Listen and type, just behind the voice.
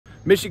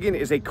Michigan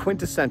is a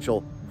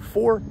quintessential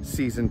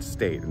four-season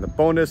state, and the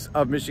bonus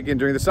of Michigan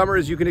during the summer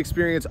is you can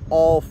experience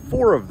all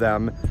four of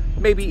them,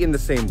 maybe in the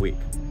same week.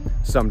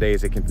 Some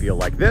days it can feel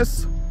like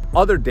this,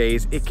 other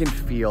days it can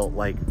feel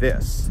like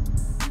this.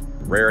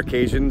 Rare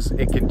occasions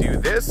it can do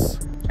this,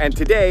 and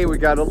today we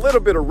got a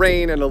little bit of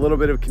rain and a little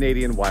bit of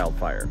Canadian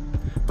wildfire.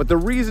 But the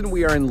reason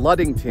we are in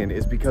Ludington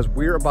is because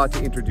we're about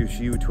to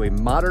introduce you to a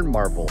modern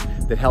marvel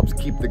that helps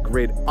keep the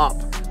grid up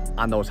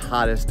on those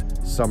hottest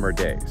summer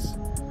days.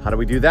 How do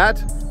we do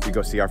that? We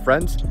go see our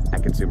friends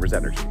at Consumers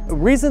Energy. The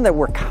reason that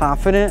we're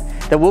confident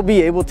that we'll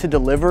be able to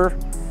deliver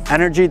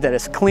energy that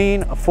is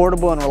clean,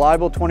 affordable, and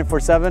reliable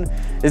 24/7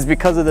 is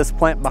because of this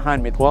plant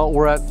behind me. Well,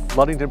 we're at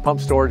Ludington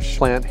Pump Storage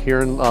Plant here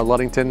in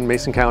Ludington,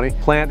 Mason County.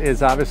 Plant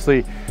is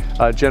obviously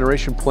a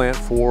generation plant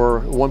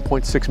for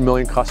 1.6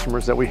 million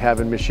customers that we have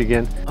in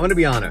Michigan. I'm gonna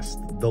be honest,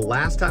 the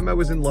last time I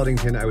was in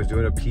Ludington, I was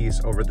doing a piece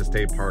over at the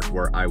state park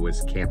where I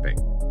was camping.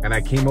 And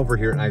I came over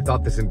here and I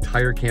thought this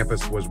entire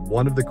campus was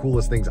one of the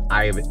coolest things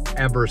I have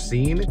ever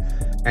seen.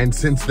 And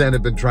since then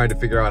I've been trying to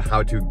figure out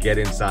how to get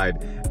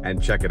inside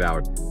and check it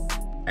out.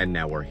 And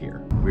now we're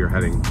here. We are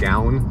heading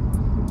down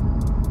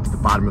to the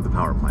bottom of the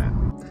power plant.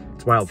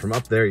 It's wild, from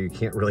up there you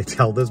can't really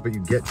tell this, but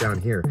you get down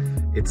here,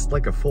 it's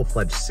like a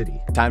full-fledged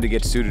city. Time to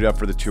get suited up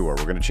for the tour.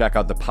 We're gonna check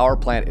out the power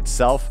plant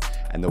itself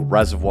and the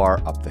reservoir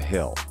up the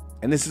hill.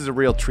 And this is a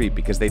real treat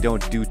because they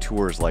don't do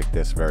tours like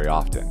this very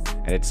often.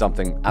 And it's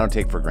something I don't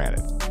take for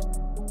granted.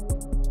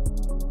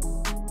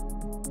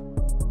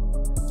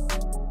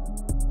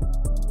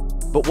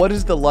 But what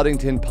does the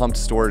Ludington Pumped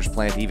Storage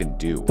Plant even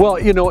do? Well,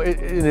 you know,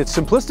 in its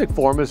simplistic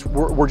form is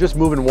we're just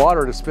moving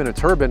water to spin a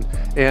turbine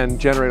and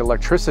generate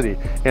electricity.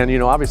 And, you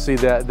know, obviously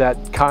that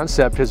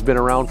concept has been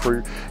around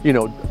for, you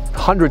know,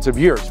 hundreds of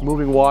years,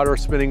 moving water,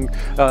 spinning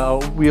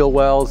wheel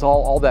wells,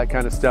 all that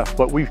kind of stuff.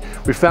 But we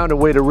found a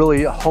way to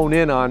really hone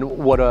in on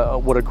what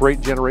a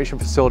great generation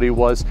facility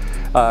was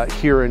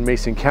here in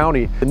Mason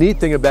County. The neat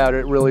thing about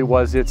it really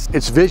was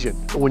its vision.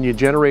 When you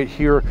generate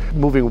here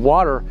moving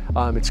water,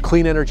 it's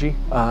clean energy,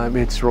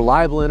 it's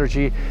reliable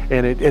energy,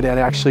 and it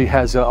actually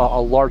has a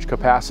large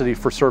capacity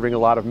for serving a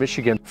lot of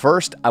Michigan.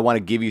 First, I want to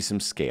give you some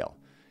scale.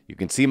 You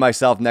can see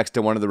myself next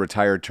to one of the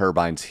retired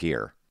turbines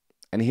here.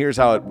 And here's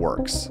how it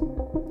works.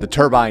 The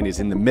turbine is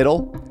in the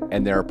middle,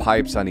 and there are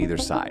pipes on either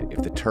side.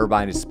 If the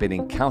turbine is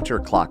spinning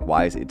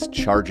counterclockwise, it's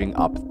charging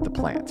up the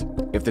plant.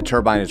 If the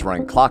turbine is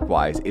running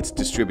clockwise, it's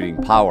distributing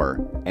power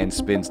and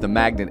spins the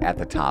magnet at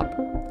the top.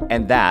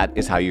 And that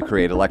is how you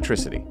create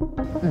electricity.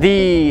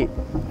 The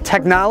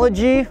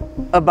technology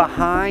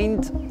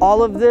behind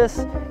all of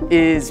this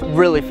is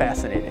really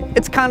fascinating.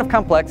 It's kind of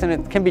complex and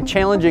it can be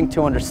challenging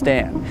to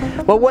understand.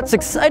 But what's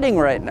exciting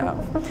right now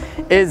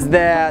is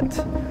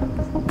that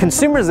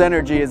Consumers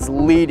Energy is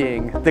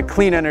leading the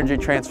clean energy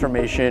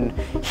transformation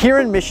here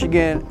in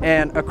Michigan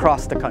and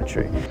across the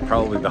country.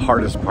 Probably the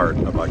hardest part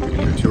about giving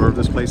you a tour of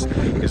this place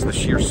is the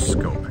sheer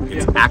scope.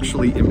 It's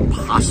actually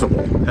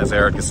impossible, as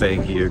Eric is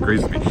saying, he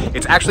agrees with me.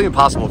 It's actually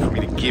impossible for me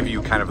to give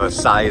you kind of a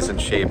size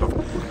and shape of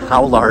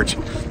how large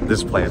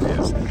this plant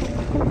is.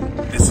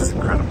 This is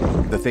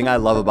incredible. The thing I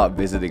love about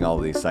visiting all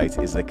of these sites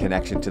is the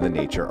connection to the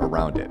nature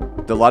around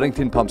it. The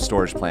Ludington Pump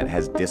Storage Plant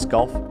has disc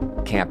golf,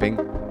 camping,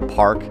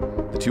 park,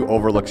 the two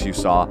overlooks you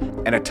saw,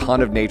 and a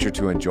ton of nature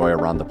to enjoy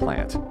around the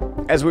plant.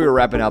 As we were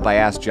wrapping up, I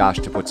asked Josh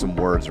to put some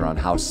words around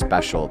how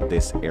special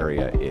this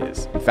area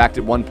is. In fact,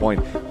 at one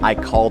point, I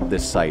called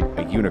this site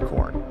a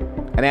unicorn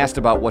and asked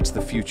about what's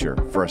the future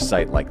for a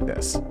site like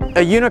this.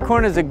 A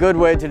unicorn is a good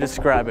way to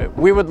describe it.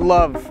 We would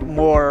love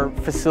more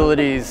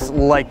facilities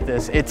like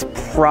this. It's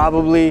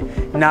probably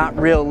not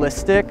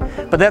realistic,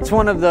 but that's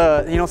one of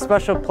the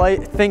special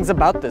things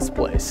about this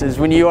place is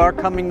when you are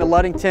coming to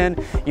Ludington,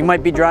 you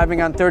might be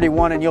driving on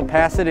 31 and you'll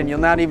pass it and you'll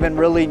not even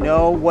really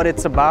know what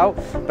it's about,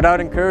 but I would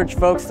encourage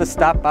folks to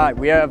stop by.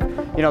 We have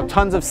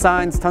tons of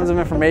signs, tons of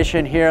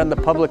information here on the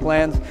public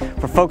lands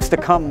for folks to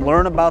come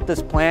learn about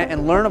this plant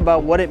and learn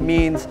about what it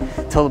means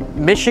to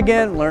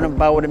Michigan, learn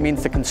about what it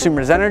means to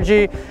Consumers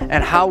Energy,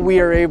 and how we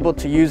are able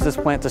to use this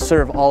plant to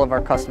serve all of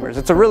our customers.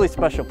 It's a really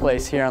special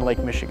place here on Lake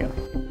Michigan.